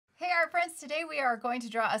Art Friends. Today we are going to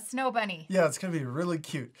draw a snow bunny. Yeah, it's going to be really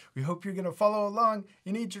cute. We hope you're going to follow along.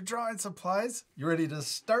 You need your drawing supplies. You ready to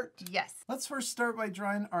start? Yes. Let's first start by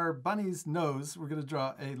drawing our bunny's nose. We're going to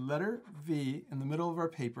draw a letter V in the middle of our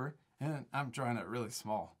paper, and I'm drawing it really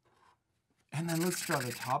small. And then let's draw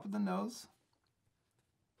the top of the nose.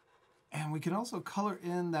 And we can also color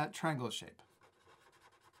in that triangle shape.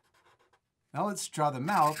 Now let's draw the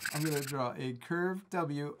mouth. I'm going to draw a curved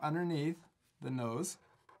W underneath the nose.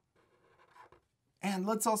 And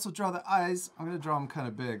let's also draw the eyes. I'm going to draw them kind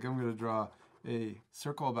of big. I'm going to draw a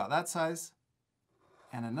circle about that size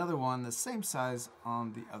and another one the same size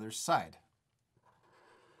on the other side.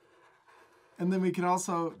 And then we can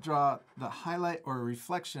also draw the highlight or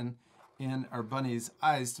reflection in our bunny's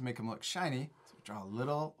eyes to make them look shiny. So draw a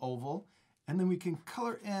little oval, and then we can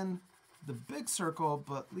color in the big circle,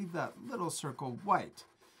 but leave that little circle white.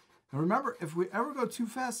 And remember, if we ever go too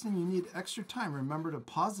fast and you need extra time, remember to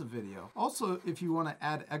pause the video. Also, if you want to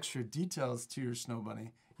add extra details to your snow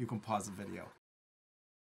bunny, you can pause the video.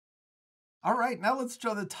 All right, now let's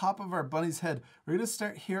draw the top of our bunny's head. We're going to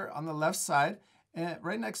start here on the left side, and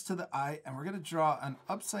right next to the eye, and we're going to draw an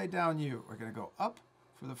upside down U. We're going to go up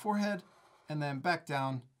for the forehead, and then back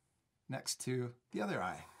down next to the other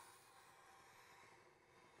eye.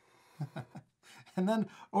 And then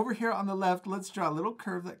over here on the left, let's draw a little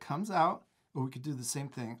curve that comes out. Or we could do the same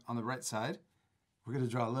thing on the right side. We're going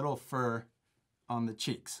to draw a little fur on the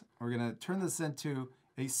cheeks. We're going to turn this into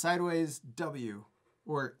a sideways W,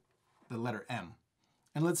 or the letter M.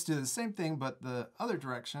 And let's do the same thing, but the other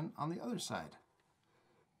direction on the other side.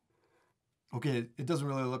 Okay, it doesn't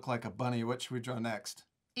really look like a bunny. What should we draw next?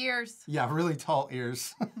 Ears. Yeah, really tall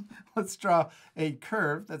ears. Let's draw a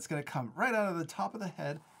curve that's going to come right out of the top of the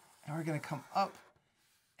head. And we're going to come up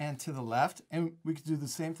and to the left. And we could do the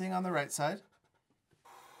same thing on the right side.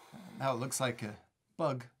 Now it looks like a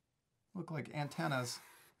bug. Look like antennas.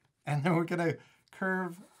 And then we're going to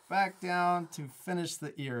curve back down to finish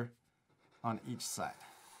the ear on each side.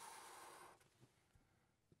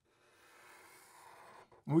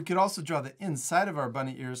 And we could also draw the inside of our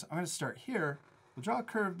bunny ears. I'm going to start here. We'll draw a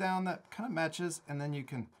curve down that kind of matches, and then you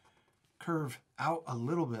can curve out a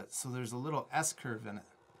little bit so there's a little S curve in it.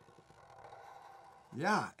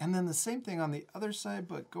 Yeah, and then the same thing on the other side,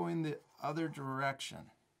 but going the other direction.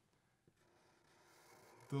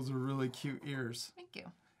 Those are really cute ears. Thank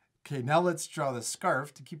you. Okay, now let's draw the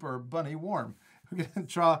scarf to keep our bunny warm. We're going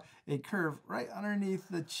to draw a curve right underneath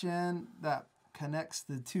the chin that connects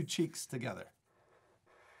the two cheeks together.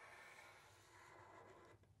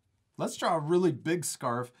 Let's draw a really big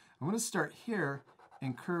scarf. I'm going to start here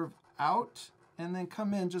and curve out and then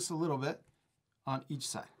come in just a little bit on each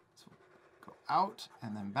side. So go out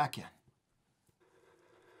and then back in.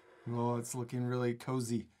 Oh, it's looking really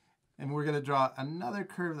cozy. And we're going to draw another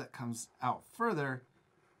curve that comes out further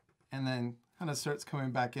and then kind of starts coming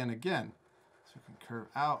back in again. So we can curve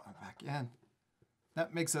out and back in.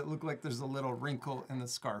 That makes it look like there's a little wrinkle in the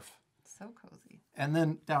scarf. So cozy. And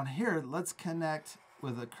then down here, let's connect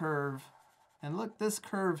with a curve. And look, this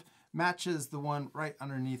curve matches the one right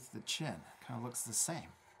underneath the chin. Kind of looks the same.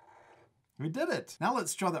 We did it. Now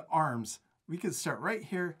let's draw the arms. We could start right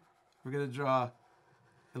here. We're going to draw,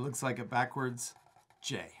 it looks like a backwards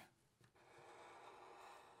J.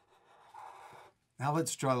 Now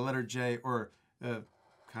let's draw the letter J, or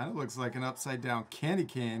kind of looks like an upside down candy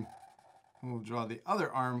cane. And we'll draw the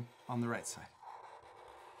other arm on the right side.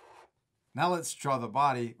 Now let's draw the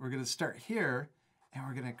body. We're going to start here, and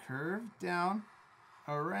we're going to curve down,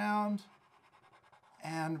 around,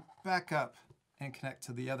 and back up, and connect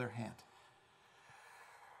to the other hand.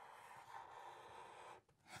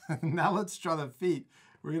 Now let's draw the feet.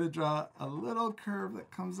 We're going to draw a little curve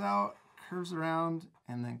that comes out, curves around,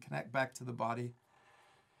 and then connect back to the body.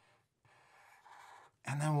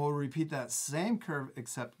 And then we'll repeat that same curve,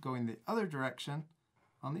 except going the other direction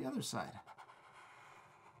on the other side.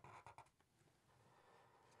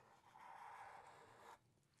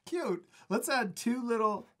 Cute. Let's add two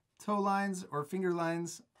little toe lines or finger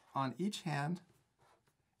lines on each hand.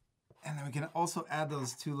 And then we can also add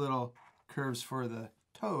those two little curves for the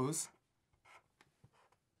toes.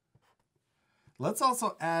 Let's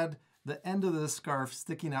also add the end of the scarf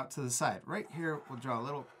sticking out to the side. Right here, we'll draw a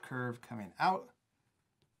little curve coming out.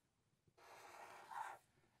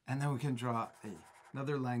 And then we can draw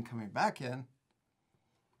another line coming back in.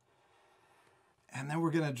 And then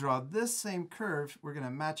we're going to draw this same curve. We're going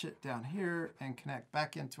to match it down here and connect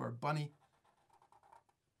back into our bunny.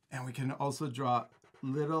 And we can also draw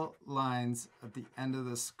little lines at the end of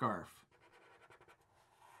the scarf,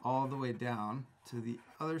 all the way down to the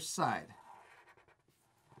other side.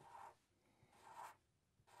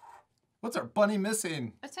 What's our bunny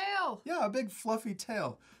missing? A tail. Yeah, a big fluffy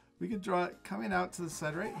tail. We could draw it coming out to the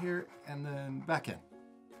side right here and then back in.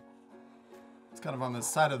 It's kind of on the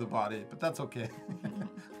side of the body, but that's okay.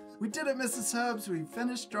 We did it, Mrs. Hubs. We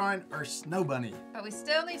finished drawing our snow bunny. But we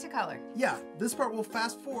still need to color. Yeah, this part will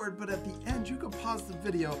fast forward, but at the end you can pause the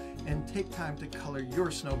video and take time to color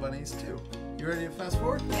your snow bunnies too. You ready to fast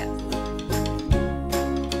forward? Yes.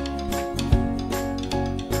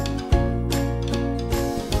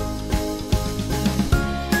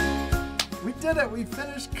 We did it! We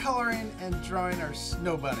finished coloring and drawing our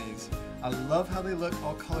snow bunnies. I love how they look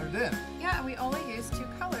all colored in. Yeah, and we only used 2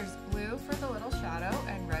 colors, blue for the little shadow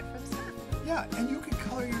and red for the scarf. Yeah, and you can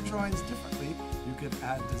color your drawings differently. You could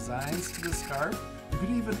add designs to the scarf. You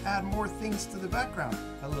could even add more things to the background.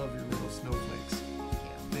 I love your little snowflakes. Thank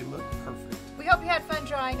you. They look perfect. We hope you had fun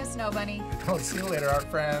drawing a snow bunny. I'll see you later, our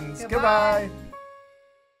friends. Goodbye. Goodbye.